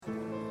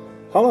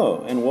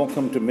Hello, and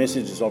welcome to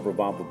Messages of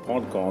Revival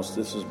podcast.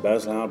 This is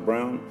Basil Howard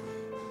Brown,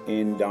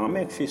 and I'm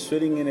actually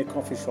sitting in a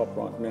coffee shop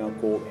right now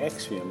called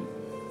Axiom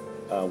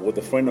with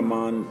a friend of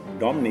mine,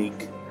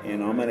 Dominique,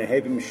 and I'm going to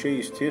have him share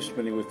his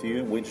testimony with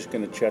you. We're just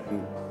going to chat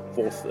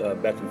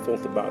back and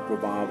forth about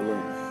revival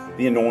and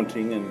the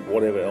anointing and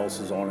whatever else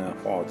is on our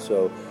heart.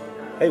 So,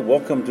 hey,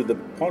 welcome to the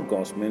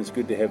podcast, man. It's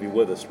good to have you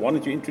with us. Why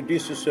don't you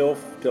introduce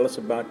yourself, tell us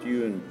about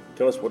you, and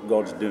tell us what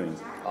God's doing.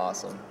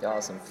 Awesome.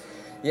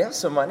 Yeah,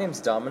 so my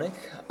name's Dominic.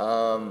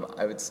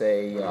 I would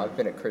say I've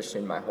been a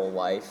Christian my whole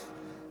life,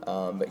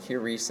 but here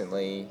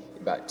recently,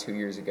 about 2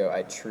 years ago,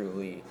 I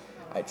truly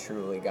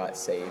got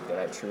saved, and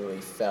I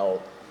truly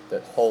felt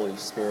the Holy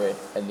Spirit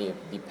and the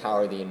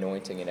power of the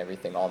anointing and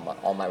everything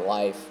all my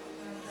life.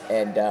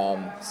 And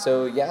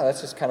so yeah,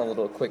 that's just kind of a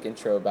little quick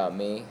intro about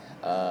me.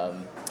 I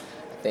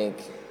think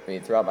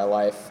throughout my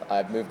life,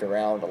 I've moved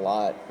around a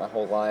lot my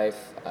whole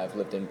life. I've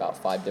lived in about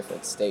 5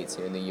 different states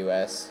here in the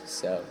U.S.,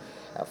 so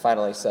I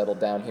finally settled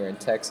down here in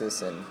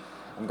Texas, and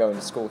I'm going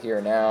to school here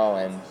now,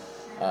 and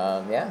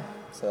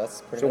so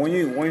that's pretty much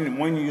it.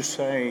 When you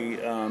say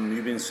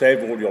you've been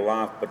saved all your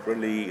life, but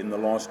really in the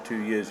last 2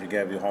 years you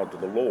gave your heart to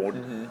the Lord, I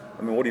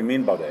mean, what do you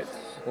mean by that?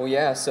 Well,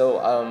 yeah, so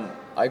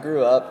I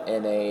grew up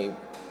in a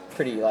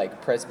pretty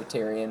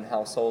Presbyterian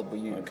household.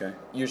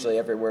 Usually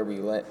everywhere we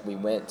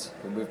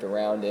moved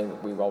around,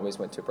 and we always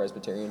went to a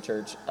Presbyterian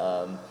church.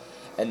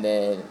 And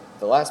then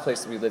the last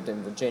place that we lived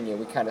in Virginia,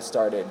 we kind of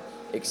started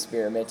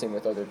experimenting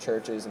with other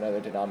churches and other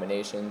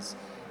denominations,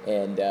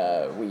 and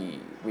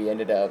we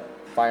ended up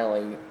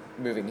finally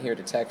moving here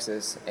to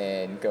Texas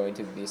and going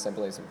to the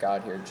Assemblies of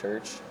God here in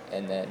church.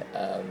 And then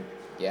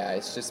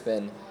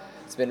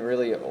it's been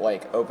really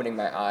opening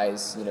my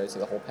eyes, to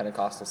the whole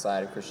Pentecostal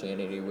side of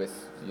Christianity,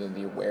 with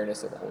the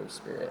awareness of the Holy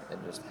Spirit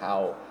and just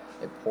how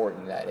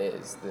important that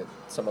is, that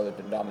some other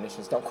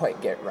denominations don't quite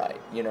get right.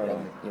 You know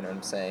what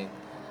I'm saying?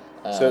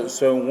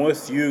 So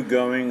with you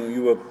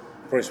were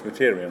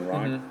Presbyterian,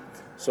 right? Mm-hmm.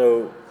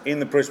 So in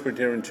the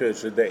Presbyterian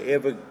church, did they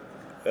ever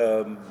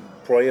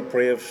pray a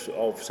prayer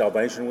of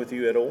salvation with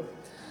you at all?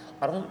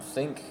 I don't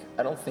think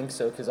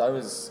so, because I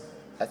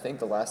think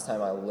the last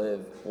time I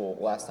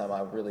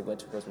really went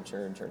to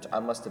Presbyterian church, I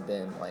must have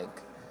been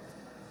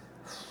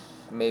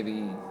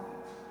maybe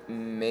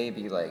 12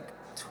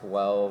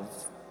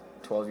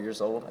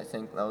 years old. I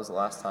think that was the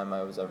last time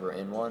I was ever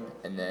in one.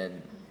 And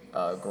then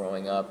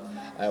growing up,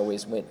 I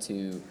always went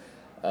to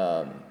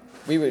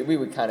we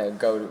would kind of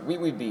go to, we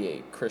would be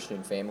a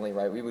Christian family,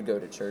 right? We would go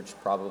to church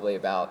probably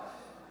about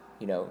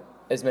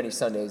as many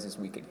Sundays as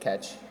we could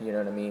catch, you know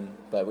what I mean?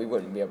 But we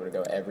wouldn't be able to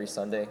go every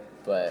Sunday.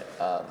 But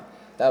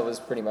that was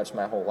pretty much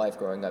my whole life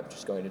growing up,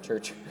 just going to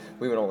church.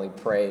 We would only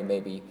pray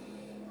maybe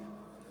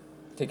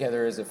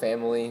together as a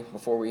family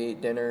before we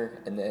ate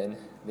dinner, and then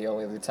the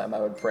only other time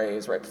I would pray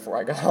is right before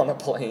I got on a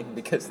plane,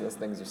 because those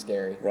things are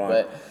scary.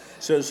 Right.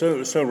 So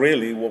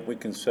really what we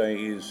can say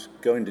is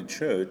going to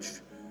church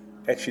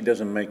actually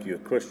doesn't make you a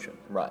Christian.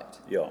 Right.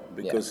 Yeah,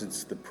 because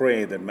it's the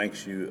prayer that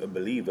makes you a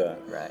believer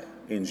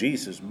in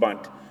Jesus.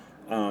 But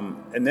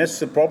and that's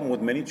the problem with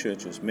many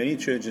churches. Many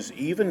churches,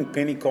 even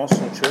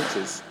Pentecostal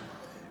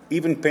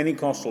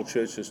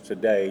churches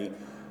today,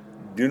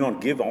 do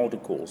not give altar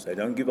calls. They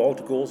don't give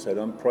altar calls. They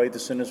don't pray the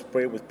sinner's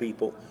prayer with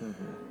people.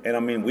 Mm-hmm. And I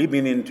mean, we've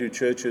been into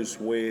churches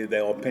where they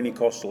are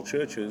Pentecostal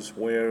churches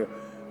where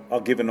I'll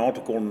give an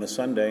altar call on a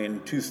Sunday,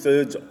 and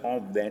 2/3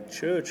 of that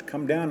church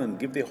come down and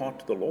give their heart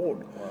to the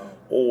Lord. Wow.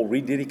 Or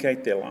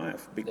rededicate their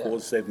life,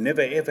 because they've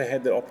never ever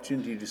had the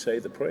opportunity to say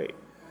the prayer.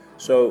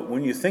 So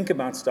when you think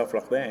about stuff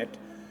like that,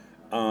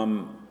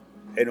 and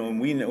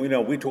we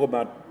talk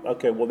about,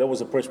 okay, well, that was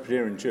a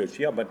Presbyterian church.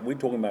 Yeah, but we're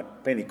talking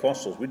about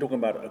Pentecostals. We're talking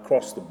about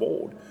across the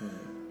board.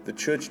 Mm-hmm. The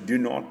church do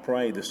not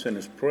pray the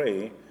sinner's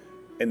prayer.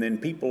 And then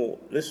people,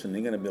 listen,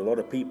 there are going to be a lot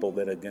of people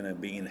that are going to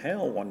be in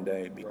hell one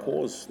day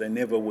because they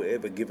never were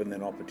ever given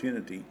that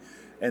opportunity.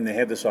 And they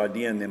have this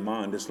idea in their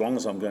mind, as long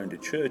as I'm going to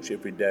church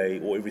every day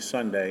or every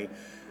Sunday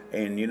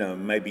and,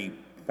 maybe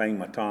paying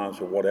my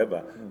tithes or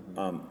whatever,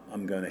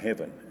 I'm going to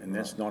heaven. And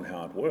that's not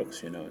how it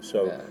works,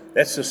 So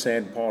that's the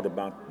sad part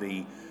about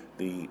the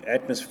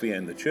atmosphere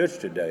in the church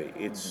today.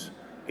 It's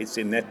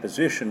in that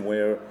position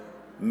where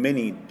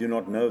many do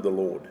not know the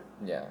Lord.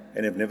 Yeah.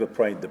 And have never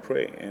prayed the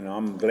prayer. And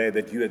I'm glad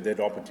that you had that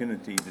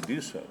opportunity to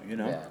do so,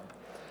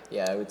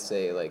 Yeah, I would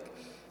say,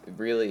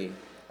 really,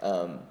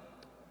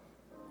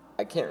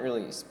 I can't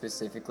really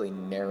specifically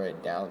narrow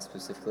it down,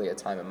 specifically a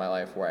time in my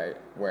life where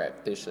I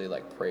officially,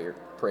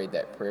 prayed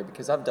that prayer,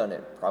 because I've done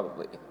it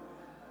probably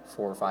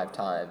 4 or 5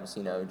 times,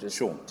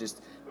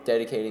 just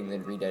dedicating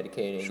and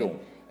rededicating. Sure.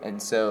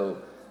 And so,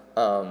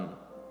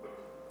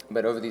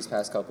 but over these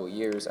past couple of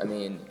years, I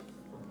mean,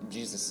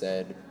 Jesus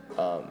said,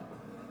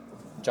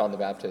 John the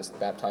Baptist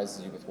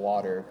baptizes you with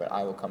water, but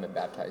I will come and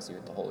baptize you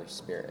with the Holy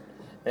Spirit.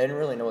 And I didn't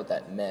really know what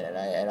that meant,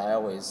 and I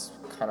always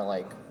kind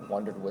of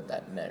wondered what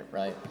that meant,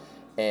 right?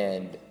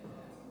 And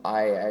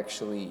I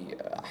actually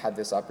had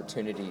this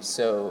opportunity.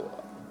 So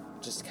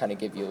just to kind of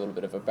give you a little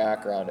bit of a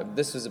background,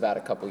 this was about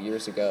a couple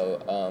years ago.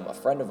 A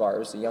friend of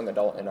ours, a young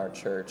adult in our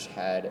church,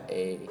 had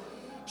a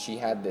she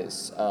had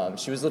this,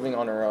 she was living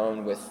on her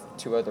own with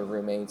 2 other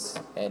roommates,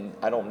 and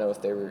I don't know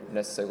if they were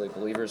necessarily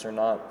believers or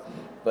not,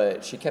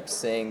 but she kept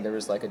saying there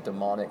was like a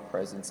demonic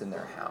presence in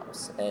their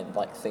house, and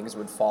like things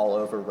would fall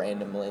over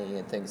randomly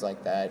and things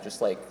like that,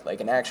 just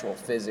like an actual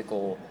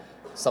physical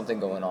something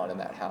going on in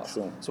that house.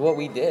 Sure. So what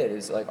we did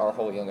is, like, our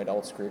whole young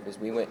adults group is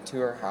we went to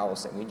her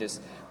house and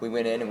we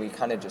went in and we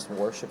kind of just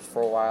worshiped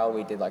for a while.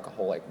 We did like a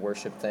whole like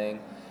worship thing,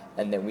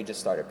 and then we just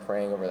started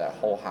praying over that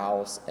whole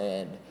house.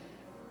 And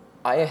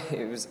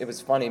it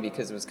was funny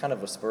because it was kind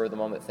of a spur of the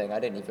moment thing. I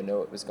didn't even know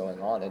what was going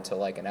on until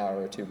like an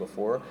hour or two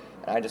before,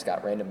 and I just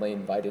got randomly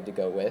invited to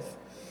go with.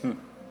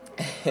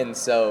 And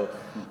so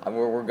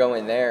we're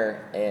going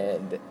there,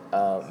 and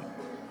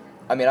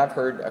I mean, I've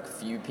heard a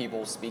few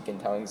people speak in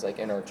tongues like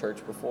in our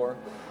church before,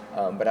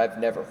 but I've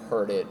never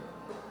heard it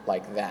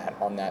like that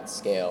on that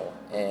scale.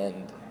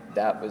 And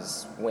that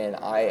was when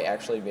I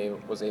actually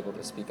was able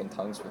to speak in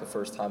tongues for the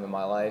first time in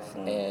my life.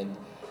 And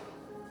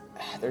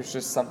there's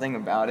just something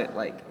about it,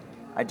 like,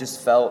 I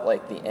just felt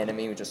like the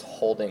enemy was just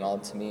holding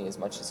on to me as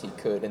much as he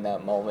could in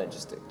that moment,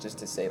 just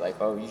to say like,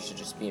 oh, you should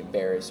just be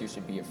embarrassed, you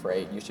should be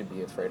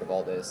afraid of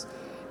all this.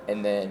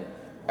 And then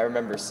I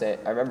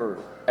remember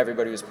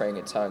everybody was praying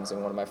in tongues,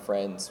 and one of my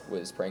friends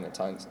was praying in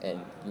tongues, and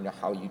you know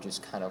how you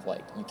just kind of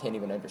like, you can't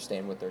even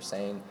understand what they're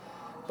saying,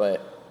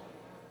 but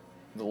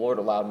the Lord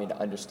allowed me to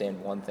understand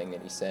one thing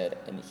that he said,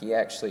 and he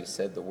actually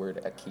said the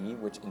word aquí,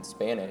 which in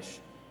Spanish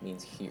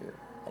means here.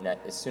 And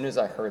as soon as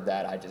I heard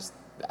that, I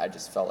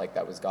just felt like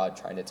that was God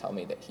trying to tell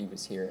me that he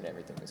was here and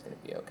everything was going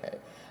to be okay.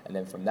 And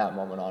then from that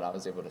moment on, I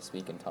was able to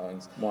speak in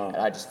tongues. Wow. And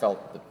I just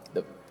felt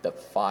the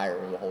fire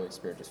of the Holy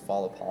Spirit just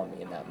fall upon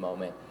me in that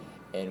moment.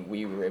 And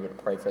we were able to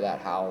pray for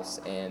that house,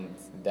 and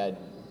that,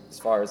 as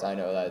far as I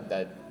know,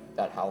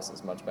 that house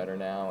is much better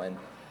now. And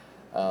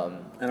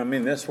I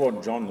mean, that's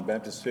what John the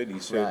Baptist said. He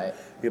said, Right.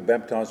 He'll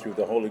baptize you with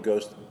the Holy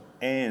Ghost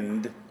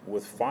and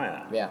with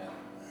fire. yeah.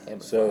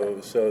 And So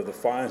the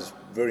fire is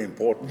very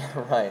important.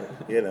 right.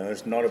 You know,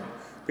 it's not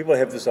people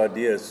have this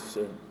idea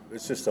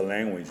it's just a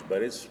language,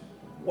 but it's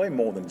way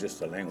more than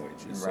just a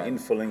language. It's Right. the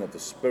infilling of the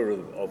Spirit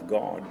of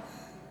God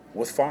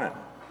with fire.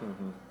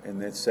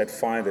 And it's that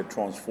fire that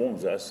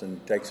transforms us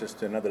and takes us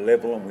to another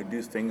level, and we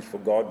do things for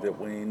God that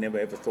we never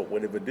ever thought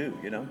we'd ever do,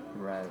 you know?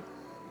 Right.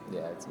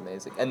 Yeah, it's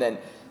amazing. And then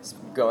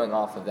going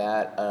off of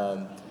that,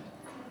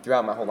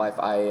 throughout my whole life,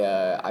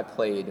 I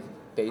played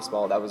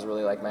baseball. That was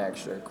really like my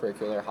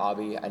extracurricular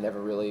hobby. I never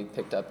really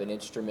picked up an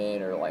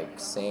instrument or like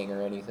sang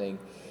or anything.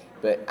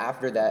 But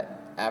after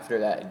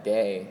that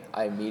day,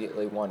 I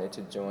immediately wanted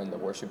to join the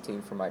worship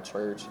team for my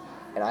church,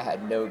 and I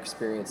had no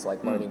experience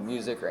like learning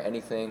music or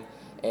anything.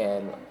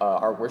 And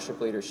our worship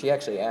leader, she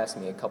actually asked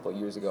me a couple of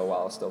years ago while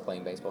I was still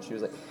playing baseball, she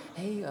was like,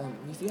 hey,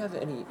 if you have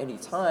any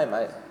time,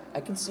 I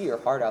can see your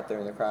heart out there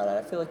in the crowd, and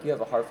I feel like you have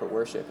a heart for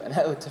worship. And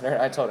I looked at her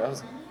and I told her, I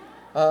was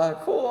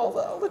like, cool,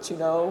 I'll let you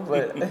know,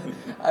 but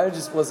I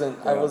just wasn't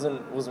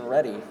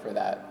ready for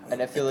that.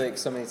 And I feel like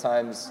so many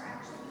times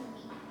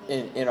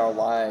in our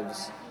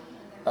lives,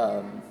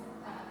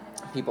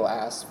 people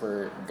ask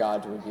for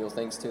God to reveal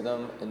things to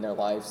them in their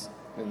lives,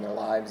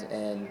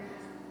 and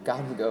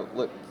God would go,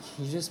 look,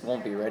 you just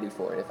won't be ready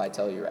for it if I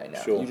tell you right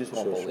now. Sure, you just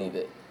won't sure, believe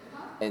it.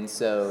 And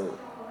so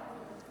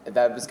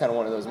that was kind of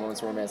one of those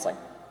moments where, man, it's like,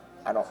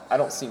 I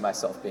don't see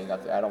myself being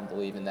up there. I don't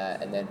believe in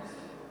that. And then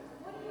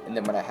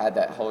when I had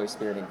that Holy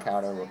Spirit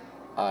encounter,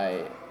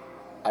 I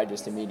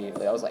just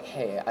immediately, I was like,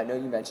 hey, I know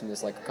you mentioned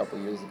this like a couple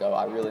years ago.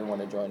 I really want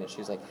to join it. She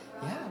was like,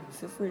 yeah,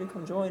 feel free to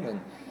come join. And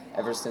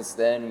ever since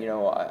then, you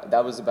know,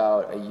 that was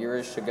about a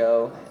year-ish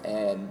ago,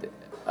 and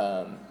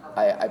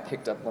I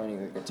picked up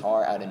learning the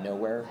guitar out of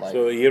nowhere. Like,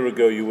 So a year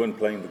ago, you weren't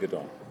playing the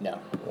guitar. no.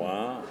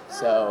 Wow.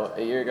 So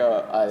a year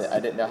ago, I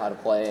didn't know how to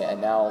play, and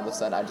now all of a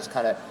sudden I just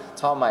kind of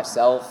taught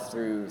myself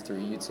through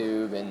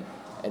YouTube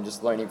and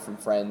just learning from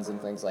friends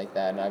and things like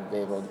that, and I've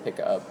been able to pick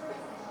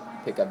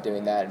up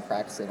doing that and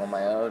practicing on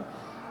my own.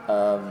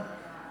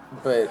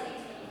 But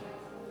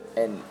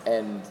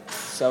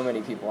so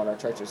many people in our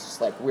church is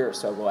just like, we're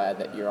so glad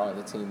that you're on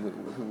the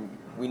team.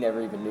 We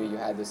never even knew you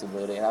had this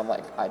ability, and I'm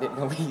like, I didn't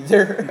know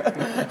either.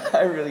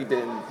 I really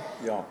didn't.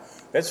 Yeah,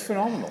 that's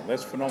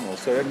phenomenal.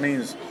 So that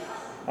means,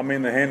 I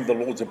mean, the hand of the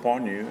Lord's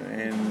upon you,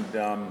 and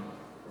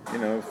you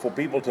know, for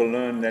people to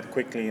learn that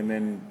quickly and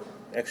then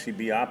actually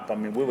be up. I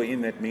mean, we were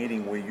in that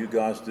meeting where you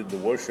guys did the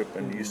worship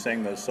and you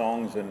sang those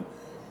songs, and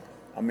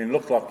I mean, it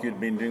looked like you'd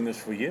been doing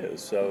this for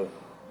years. So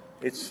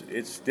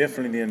it's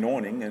definitely the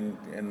anointing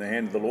and the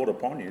hand of the Lord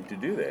upon you to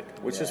do that,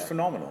 which is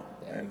phenomenal.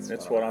 Yeah, and it's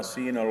that's phenomenal. what I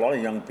see in a lot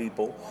of young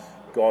people.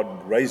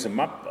 God raise them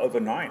up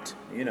overnight,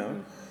 you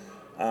know.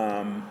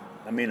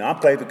 I mean, I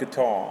play the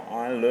guitar.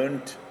 I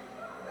learned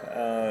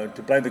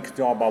to play the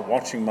guitar by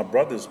watching my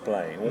brothers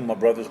play. All my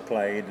brothers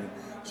played, and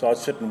so I'd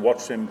sit and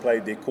watch them play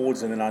their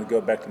chords, and then I'd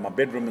go back to my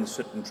bedroom and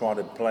sit and try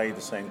to play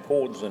the same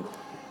chords,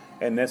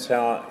 and that's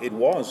how it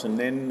was. And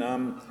then,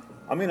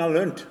 I mean, I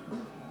learned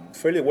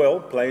fairly well,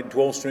 played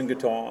 12-string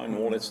guitar and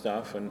all that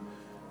stuff, and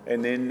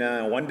then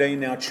one day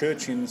in our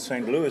church in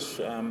St. Louis,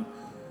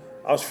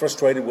 I was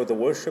frustrated with the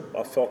worship.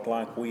 I felt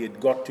like we had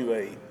got to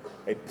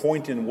a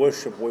point in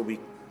worship where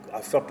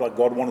I felt like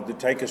God wanted to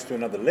take us to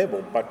another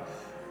level, but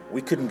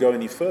we couldn't go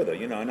any further,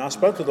 you know. And I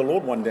spoke to the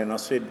Lord one day and I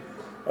said,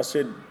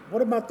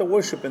 what about the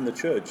worship in the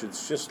church?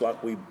 It's just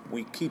like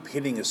we keep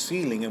hitting a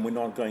ceiling and we're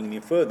not going any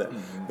further.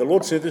 Mm-hmm. The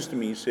Lord said this to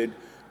me. He said,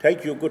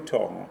 take your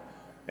guitar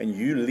and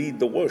you lead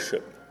the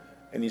worship.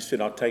 And he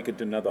said, I'll take it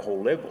to another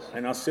whole level.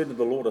 And I said to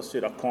the Lord,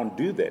 I can't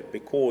do that,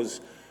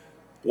 because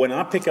when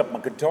I pick up my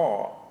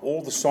guitar,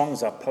 all the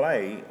songs I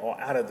play are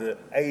out of the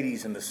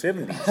 80s and the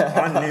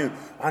 70s.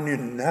 I knew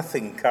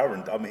nothing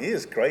current. I mean, it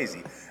is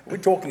crazy. We're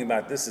talking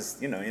about this is,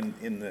 you know,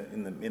 in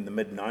the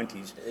mid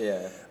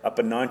 90s,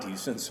 upper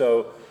 90s. And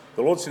so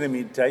the Lord said to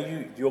me,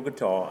 take your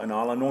guitar and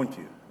I'll anoint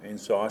you. And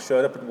so I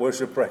showed up at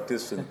worship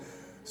practice and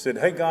said,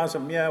 hey guys,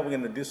 we're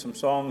going to do some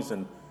songs.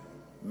 And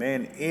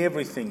man,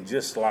 everything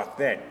just like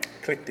that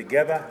clicked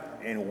together.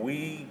 And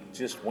we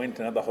just went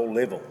another whole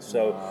level.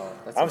 So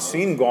I've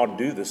seen God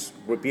do this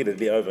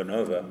repeatedly over and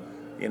over.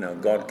 You know,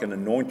 God can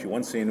anoint you.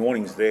 Once the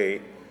anointing's there,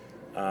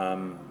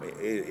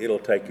 it'll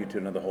take you to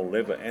another whole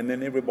level. And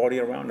then everybody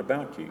around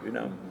about you, you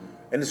know.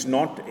 And it's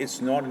not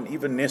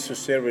even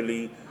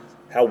necessarily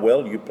how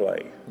well you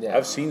play. Yeah.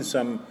 I've seen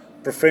some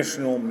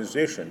professional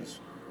musicians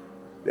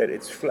that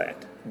it's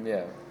flat.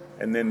 Yeah.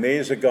 And then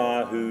there's a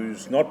guy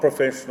who's not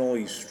professional,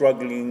 he's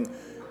struggling,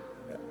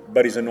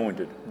 but he's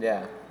anointed.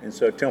 Yeah. And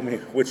so tell me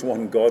which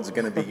one God's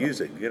going to be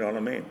using, you know what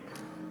I mean?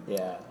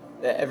 Yeah.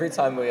 Every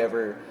time we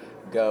ever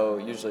go,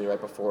 usually right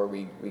before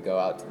we go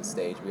out to the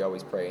stage, we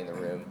always pray in the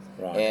room.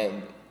 Right.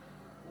 And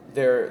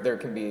there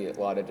can be a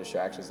lot of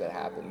distractions that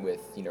happen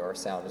with, you know, our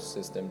sound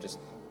system just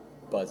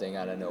buzzing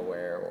out of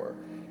nowhere, or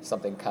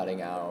something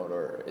cutting out,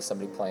 or is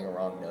somebody playing a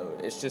wrong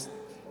note.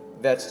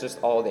 That's just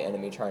all the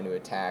enemy trying to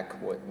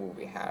attack what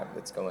we have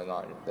that's going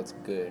on that's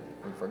good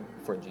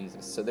for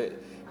Jesus. So that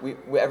we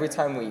every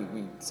time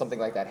we something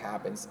like that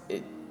happens,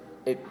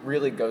 it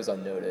really goes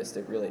unnoticed.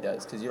 It really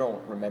does, because you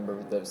don't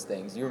remember those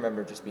things. You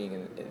remember just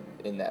being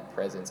in that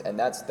presence, and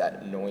that's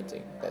that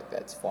anointing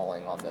that's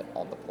falling on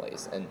the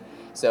place. And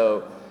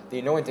so the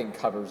anointing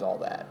covers all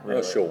that.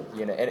 Really, oh, sure.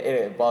 You know, and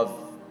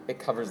it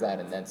covers that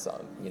and then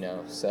some. You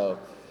know, so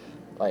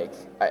like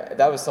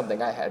that was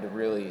something I had to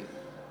really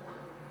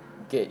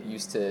get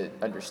used to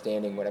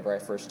understanding whenever I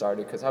first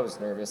started, because I was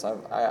nervous.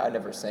 I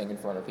never sang in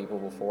front of people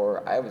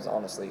before. I was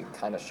honestly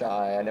kind of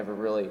shy. I never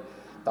really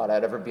thought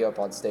I'd ever be up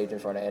on stage in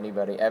front of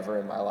anybody ever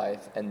in my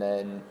life. And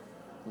then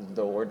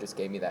the Lord just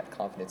gave me that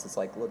confidence. It's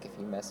like, look, if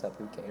you mess up,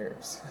 who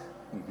cares?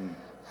 Mm-hmm.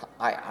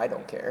 I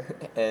don't care.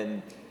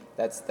 And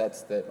that's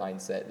the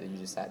mindset that you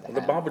just had to have.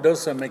 The Bible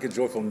does say make a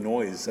joyful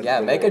noise. Yeah,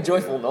 make a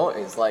joyful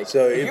noise. Like,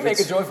 so if you make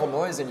a joyful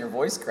noise and your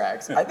voice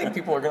cracks, I think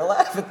people are going to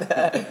laugh at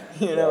that.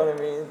 You know what I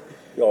mean?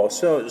 Yeah,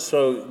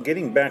 so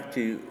getting back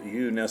to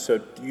you now, so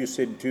you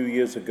said 2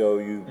 years ago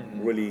you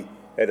really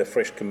had a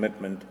fresh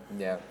commitment.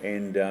 Yeah.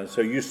 And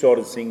so you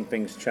started seeing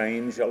things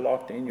change a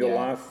lot in your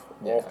life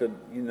after,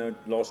 you know,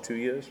 last 2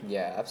 years?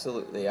 Yeah,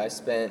 absolutely. I've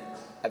spent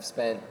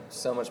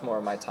so much more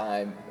of my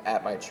time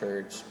at my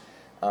church,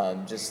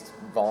 just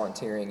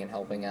volunteering and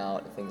helping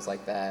out and things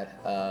like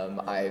that.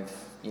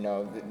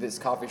 This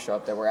coffee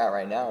shop that we're at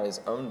right now is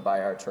owned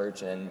by our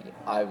church, and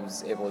I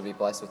was able to be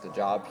blessed with a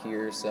job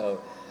here,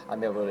 so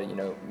I'm able to, you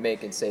know,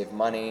 make and save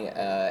money.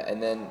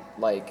 And then,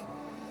 like,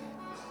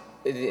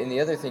 and the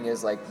other thing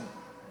is, like,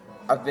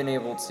 I've been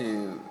able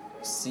to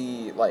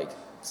see, like,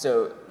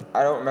 so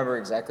I don't remember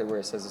exactly where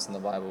it says this in the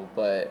Bible,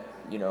 but,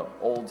 you know,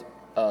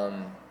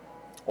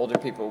 older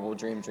people will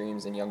dream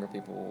dreams and younger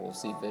people will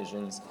see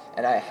visions.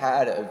 And I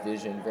had a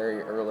vision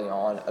very early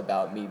on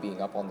about me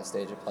being up on the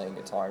stage and playing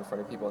guitar in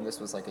front of people, and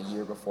this was like a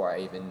year before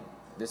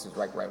this was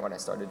like right when I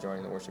started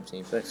joining the worship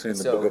team. It's actually in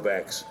the book of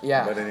Acts.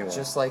 Yeah, but anyway.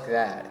 Just like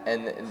that.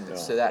 And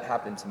so that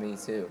happened to me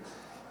too.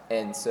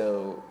 And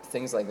so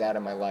things like that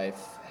in my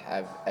life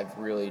have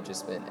really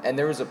just been, and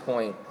there was a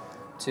point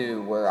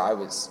too where I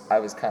was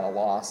kind of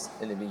lost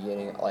in the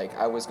beginning. Like,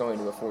 I was going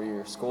to a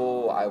 4-year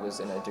school, I was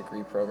in a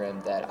degree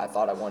program that I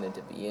thought I wanted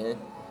to be in,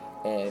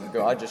 and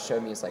God just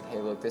showed me, it's like, hey,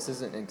 look, this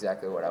isn't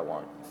exactly what I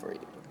want for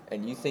you,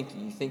 and you think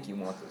you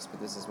want this,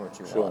 but this is what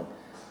you want.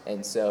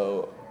 And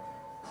so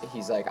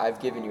he's like, I've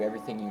given you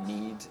everything you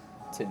need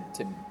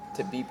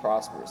to be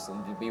prosperous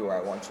and to be where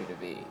I want you to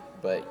be,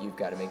 but you've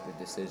got to make the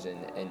decision,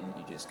 and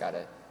you just got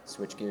to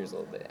switch gears a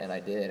little bit. And I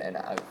did, and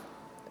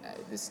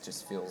this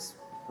just feels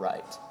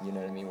right, you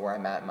know what I mean, where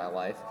I'm at in my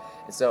life.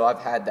 And so I've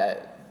had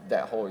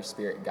that Holy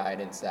Spirit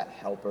guidance, that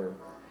helper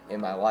in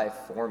my life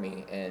for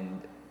me,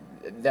 and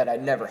that I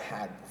never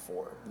had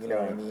before, you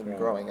know what I mean,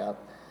 growing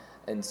up.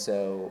 And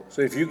so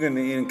if you can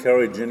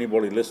encourage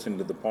anybody listening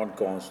to the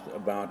podcast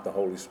about the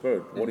Holy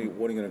Spirit, what are you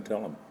going to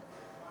tell them?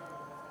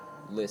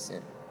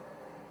 Listen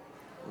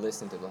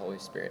to the Holy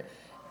Spirit.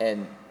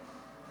 And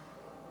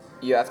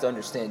you have to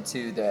understand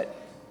too that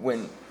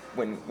when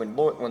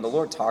the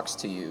Lord talks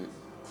to you,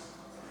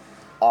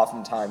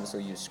 oftentimes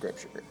he'll use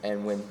Scripture,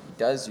 and when he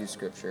does use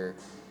Scripture,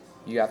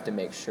 you have to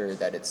make sure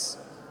that it's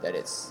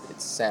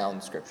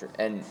sound Scripture,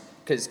 and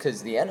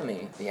because the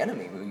enemy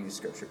will use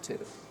Scripture too.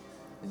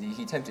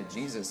 He tempted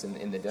Jesus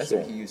in the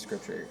desert. He used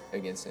Scripture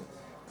against him,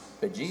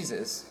 But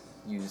Jesus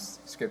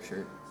used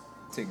Scripture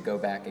to go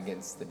back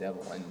against the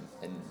devil,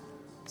 and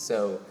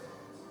so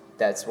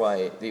that's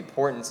why the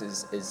importance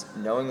is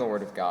knowing the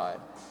Word of God,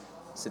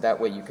 so that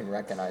way you can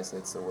recognize that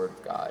it's the Word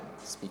of God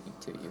speaking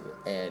to you.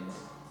 And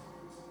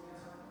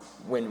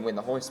when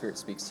the Holy Spirit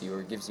speaks to you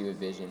or gives you a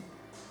vision,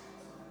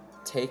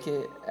 take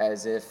it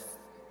as if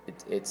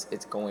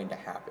it's going to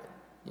happen.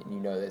 You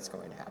know that it's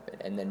going to happen,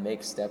 and then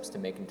make steps to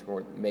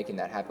making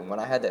that happen. When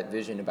I had that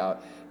vision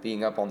about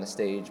being up on the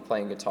stage,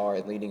 playing guitar,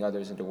 and leading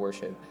others into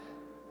worship,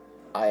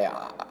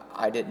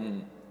 I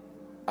didn't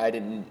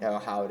know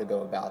how to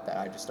go about that.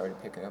 I just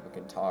started picking up a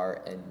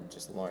guitar and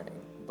just learning.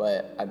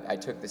 But I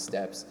took the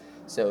steps.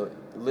 So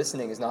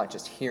listening is not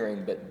just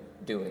hearing,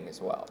 but doing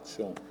as well.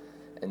 Sure.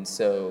 And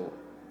so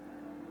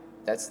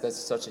that's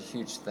such a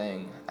huge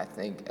thing, I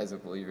think, as a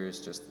believer,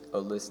 is just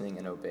listening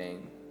and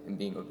obeying and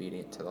being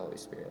obedient to the Holy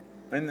Spirit.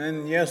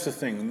 And here's the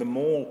thing, the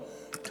more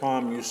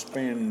time you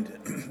spend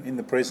in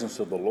the presence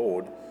of the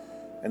Lord,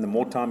 and the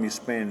more time you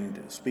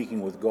spend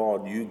speaking with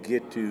God, you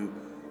get to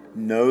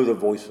know the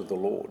voice of the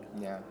Lord.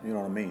 Yeah. You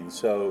know what I mean?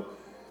 So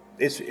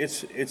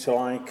it's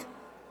like,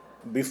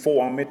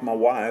 before I met my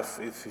wife,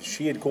 if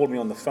she had called me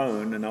on the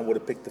phone and I would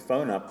have picked the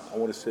phone up, I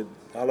would have said,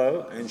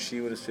 hello, and she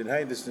would have said,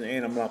 hey, this is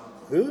Ann. I'm like,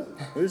 who?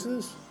 Who's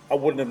this? I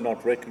wouldn't have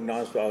not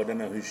recognized her. I don't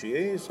know who she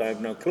is. I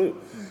have no clue.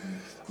 Mm-hmm.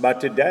 But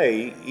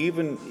today,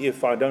 even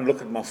if I don't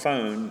look at my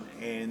phone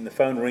and the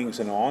phone rings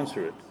and I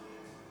answer it,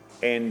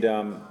 and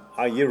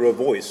I hear her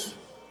voice,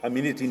 I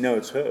immediately know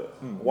it's her.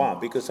 Mm-hmm. Why?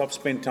 Because I've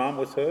spent time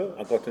with her,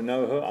 I got to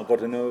know her, I got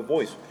to know her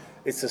voice.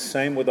 It's the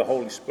same with the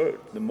Holy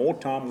Spirit. The more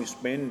time we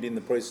spend in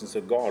the presence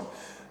of God,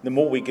 the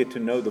more we get to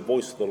know the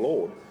voice of the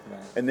Lord. Right.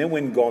 And then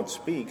when God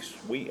speaks,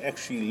 we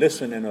actually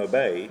listen and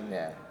obey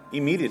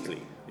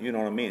immediately. You know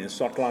what I mean? It's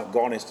not like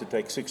God has to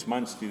take 6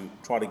 months to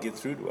try to get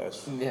through to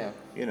us. Yeah.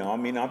 You know, I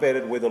mean, I've had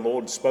it where the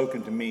Lord's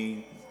spoken to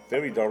me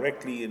very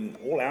directly in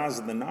all hours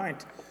of the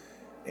night.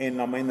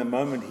 And I mean, the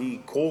moment He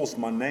calls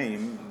my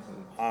name,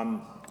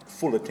 I'm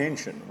full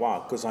attention. Why?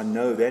 Because I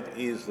know that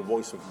is the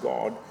voice of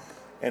God,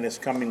 and it's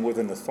coming with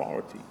an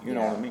authority. You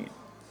know what I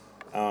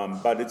mean?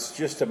 But it's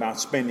just about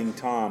spending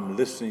time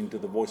listening to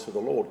the voice of the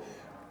Lord,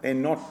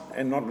 and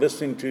not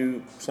listening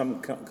to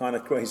some kind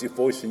of crazy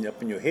voice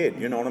up in your head.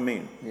 You know what I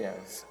mean? Yeah.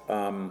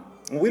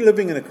 We're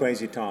living in a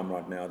crazy time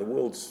right now. The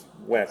world's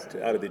whacked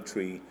out of the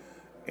tree,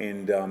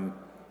 and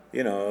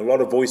you know, a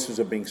lot of voices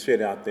are being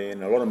said out there,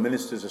 and a lot of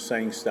ministers are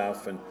saying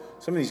stuff, and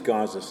some of these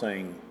guys are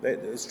saying that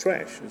it's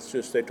trash. It's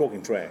just they're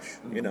talking trash.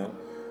 Mm-hmm. You know,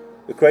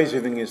 the crazy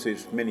thing is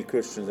there's many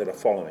Christians that are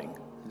following.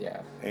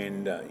 Yeah.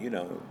 And you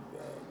know,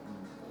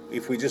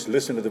 if we just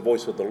listen to the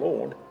voice of the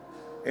Lord,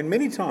 and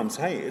many times,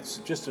 hey, it's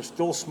just a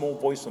still small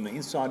voice on the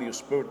inside of your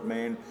spirit,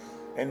 man,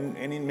 and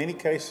in many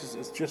cases,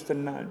 it's just a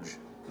nudge.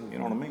 You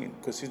know what I mean?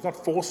 Because He's not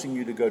forcing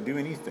you to go do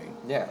anything.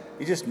 Yeah.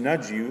 He just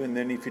nudges you, and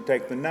then if you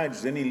take the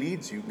nudge, then He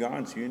leads you,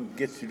 guides you, and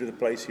gets you to the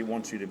place He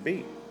wants you to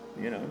be.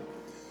 You know.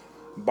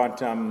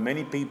 But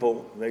many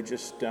people, they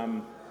just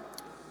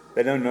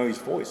they don't know His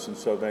voice, and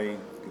so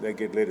they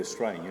get led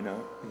astray. You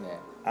know.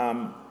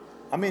 Yeah.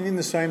 I mean, in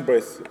the same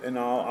breath, and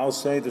I'll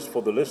say this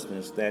for the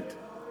listeners, that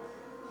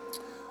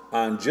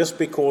just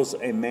because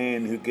a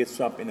man who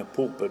gets up in a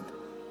pulpit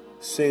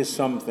says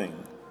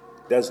something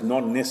does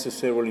not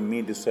necessarily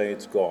mean to say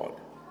it's God.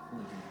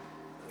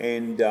 Mm-hmm.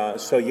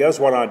 And so here's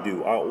what I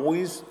do. I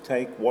always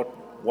take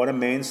what a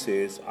man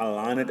says, I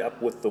line it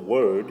up with the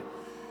Word,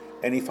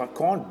 and if I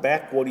can't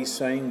back what he's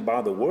saying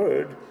by the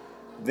Word,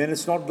 then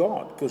it's not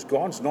God, because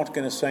God's not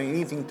going to say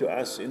anything to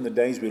us in the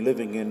days we're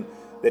living in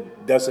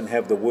that doesn't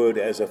have the Word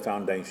as a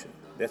foundation.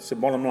 That's the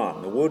bottom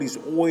line. The Word is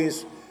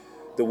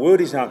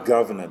our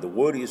governor, the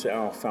Word is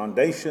our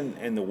foundation,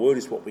 and the Word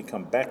is what we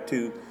come back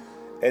to,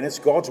 and it's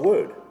God's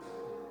Word.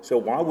 So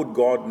why would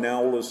God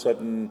now all of a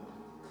sudden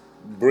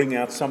bring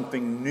out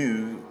something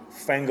new,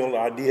 fangled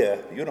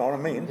idea, you know what I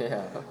mean,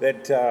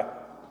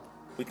 that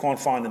we can't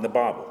find in the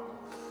Bible?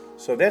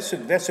 So that's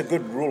a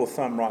good rule of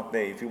thumb right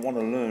there. If you want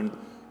to learn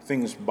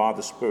things by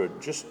the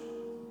Spirit, just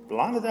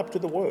line it up to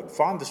the Word,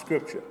 find the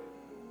Scripture.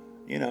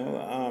 You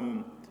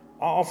know,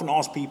 I often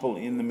ask people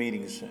in the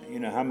meetings, you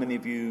know, how many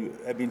of you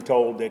have been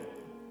told that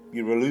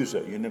you're a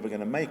loser, you're never going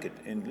to make it?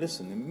 And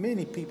listen,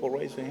 many people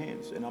raise their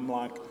hands, and I'm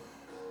like,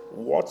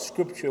 what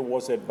Scripture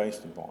was that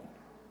based upon?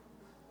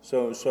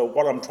 So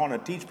what I'm trying to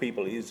teach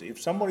people is,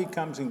 if somebody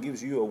comes and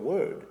gives you a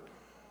word,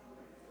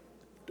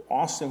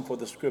 ask them for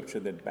the Scripture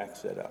that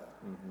backs that up.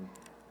 Mm-hmm.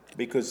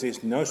 Because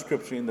there's no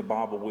Scripture in the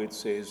Bible where it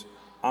says,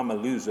 I'm a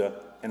loser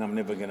and I'm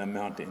never going to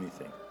amount to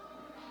anything.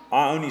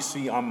 I only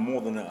see I'm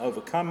more than an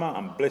overcomer.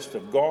 I'm blessed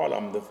of God.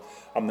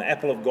 I'm the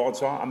apple of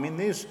God's eye. I mean,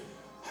 there's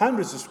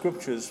hundreds of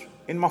scriptures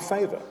in my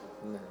favor.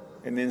 No.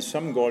 And then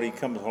somebody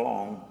comes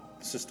along,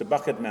 Sister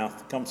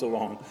Bucketmouth comes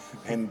along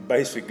and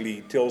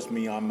basically tells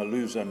me I'm a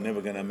loser, I'm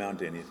never going to amount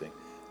to anything.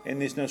 And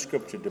there's no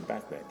scripture to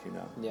back that, you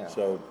know. Yeah.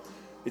 So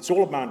it's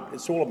all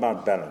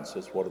about balance.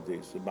 That's what it is.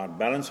 It's about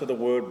balance of the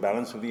word,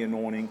 balance of the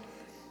anointing,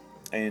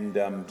 and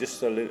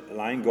just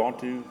allowing God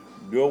to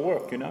do a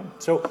work, you know.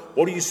 So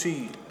what do you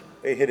see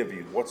ahead of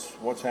you?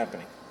 What's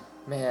happening?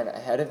 Man,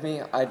 ahead of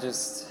me, I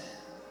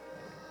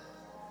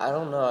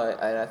don't know.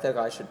 I think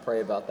I should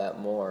pray about that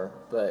more,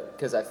 but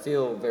because I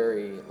feel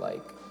very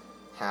like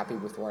happy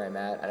with where I'm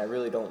at, and I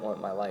really don't want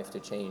my life to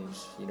change,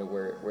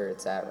 where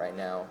it's at right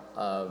now.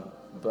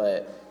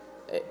 But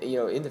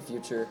in the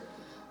future,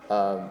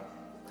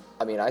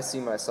 I see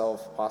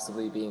myself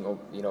possibly being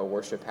a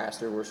worship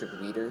pastor, worship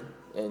leader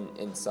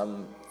in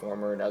some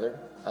form or another.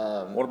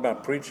 What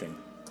about preaching?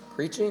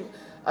 Preaching?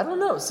 I don't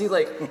know. See,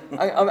 like,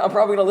 I'm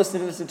probably going to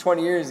listen to this in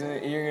 20 years,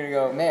 and you're going to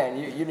go, man,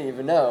 you didn't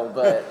even know.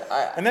 But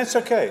and that's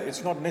okay.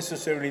 It's not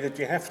necessarily that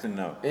you have to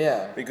know.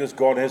 Yeah. Because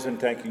God hasn't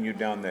taken you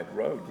down that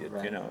road yet,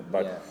 Right.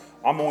 But Yeah.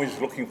 I'm always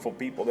looking for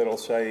people that'll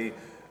say,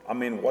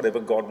 whatever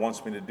God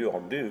wants me to do,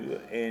 I'll do.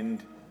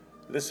 And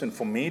listen,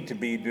 for me to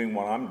be doing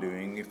what I'm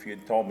doing, if you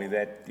told me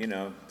that,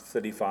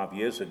 35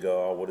 years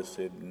ago, I would have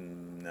said,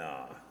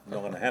 nah,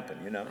 not going to happen,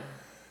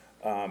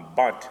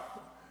 But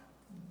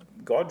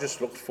God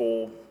just looks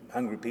for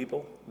hungry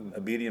people,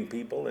 obedient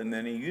people, and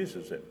then he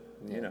uses them,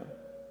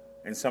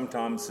 And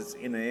sometimes it's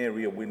in an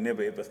area we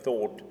never ever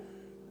thought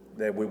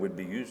that we would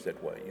be used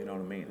that way, you know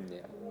what I mean?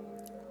 Yeah.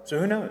 So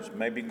who knows?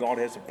 Maybe God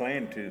has a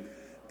plan to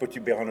put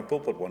you behind a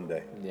pulpit one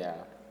day. Yeah.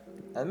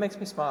 That makes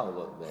me smile a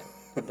little bit.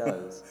 It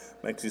does.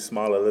 Makes you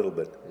smile a little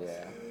bit.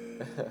 Yeah.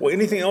 Well,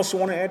 anything else you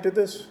want to add to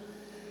this?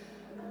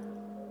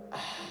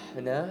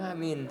 No,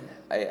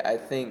 I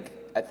think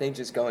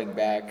just going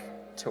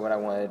back to what I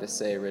wanted to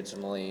say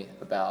originally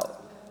about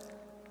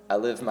I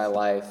lived my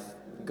life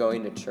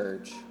going to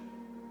church,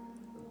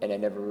 and I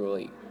never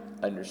really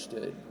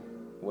understood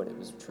what it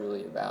was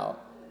truly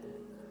about.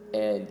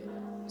 And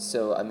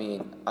so, I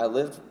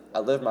lived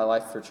my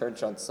life for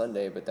church on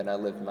Sunday, but then I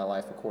lived my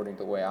life according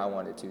to the way I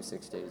wanted to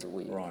 6 days a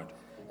week. Right.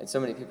 And so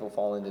many people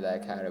fall into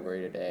that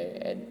category today.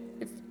 And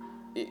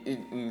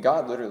and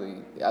God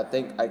literally, I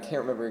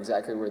can't remember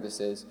exactly where this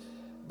is,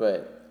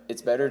 but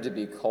it's better to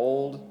be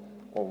cold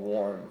or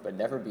warm, but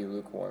never be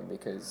lukewarm,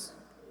 because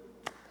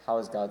how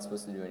is God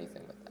supposed to do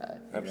anything with that?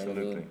 You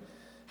Absolutely. know what I mean?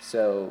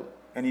 So.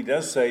 And he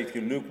does say, if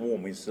you're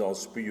lukewarm, he says, I'll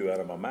spew you out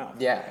of my mouth.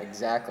 Yeah,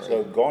 exactly.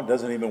 So God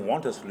doesn't even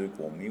want us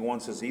lukewarm. He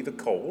wants us either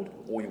cold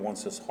or he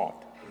wants us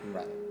hot.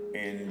 Right.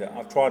 And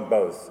I've tried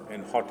both,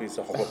 and hot is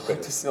a whole lot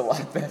better. Just a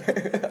lot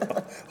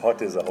better. Hot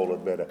is a whole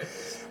lot better.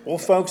 Well,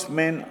 folks,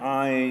 man,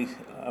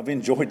 I've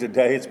enjoyed the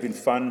day. It's been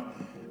fun,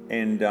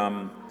 and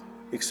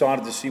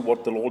excited to see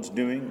what the Lord's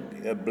doing.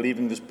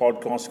 Believing this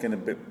podcast is going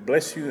to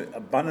bless you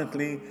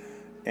abundantly,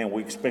 and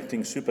we're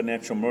expecting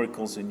supernatural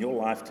miracles in your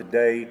life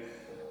today.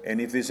 And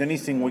if there's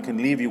anything we can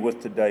leave you with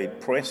today,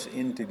 press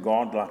into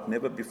God like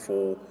never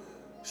before.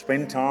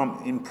 Spend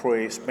time in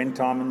prayer, spend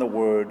time in the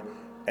Word,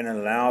 and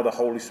allow the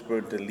Holy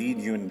Spirit to lead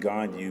you and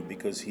guide you,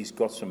 because He's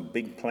got some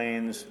big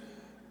plans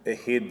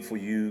ahead for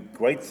you,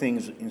 great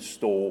things in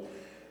store,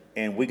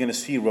 and we're going to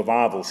see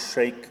revival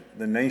shake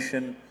the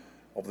nation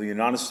of the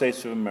United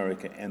States of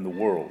America and the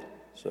world.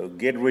 So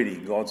get ready.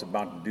 God's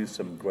about to do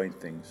some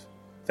great things.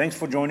 Thanks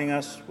for joining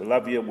us. We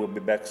love you. We'll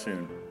be back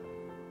soon.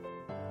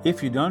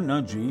 If you don't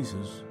know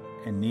Jesus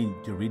and need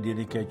to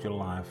rededicate your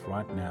life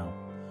right now,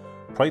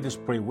 pray this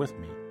prayer with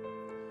me.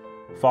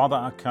 Father,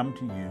 I come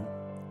to you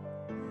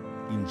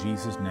in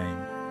Jesus' name.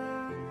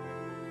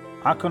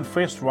 I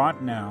confess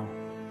right now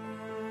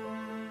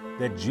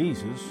that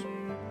Jesus,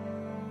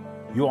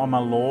 you are my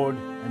Lord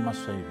and my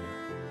Savior.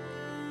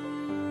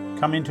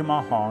 Come into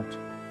my heart,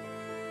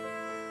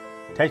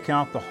 take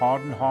out the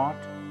hardened heart,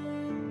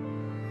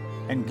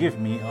 and give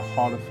me a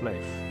heart of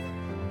flesh.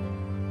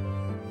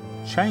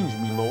 Change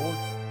me, Lord.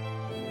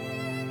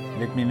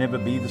 Let me never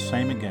be the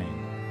same again.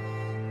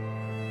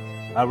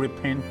 I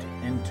repent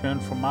and turn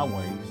from my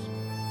ways.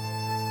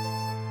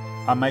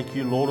 I make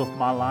you Lord of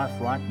my life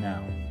right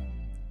now.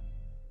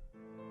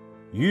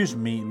 Use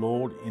me,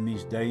 Lord, in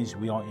these days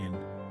we are in.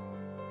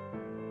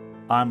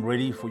 I'm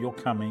ready for your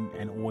coming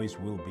and always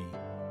will be.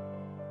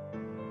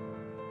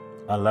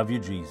 I love you,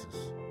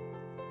 Jesus.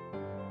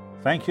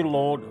 Thank you,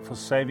 Lord, for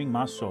saving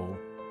my soul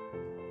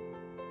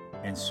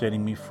and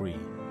setting me free.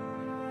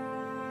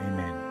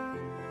 Amen.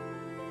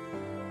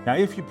 Now,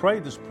 if you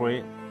prayed this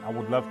prayer, I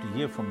would love to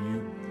hear from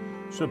you.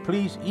 So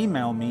please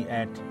email me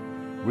at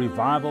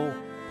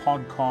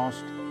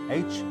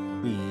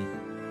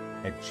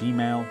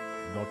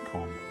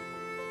revivalpodcasthb@gmail.com.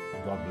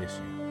 God bless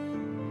you.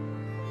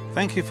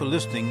 Thank you for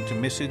listening to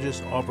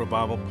Messages of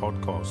Revival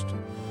Podcast.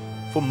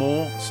 For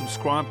more,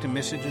 subscribe to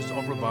Messages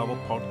of Revival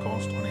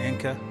Podcast on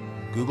Anchor,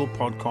 Google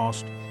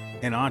Podcast,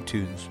 and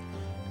iTunes,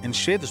 and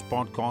share this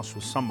podcast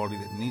with somebody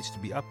that needs to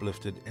be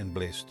uplifted and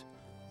blessed.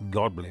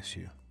 God bless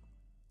you.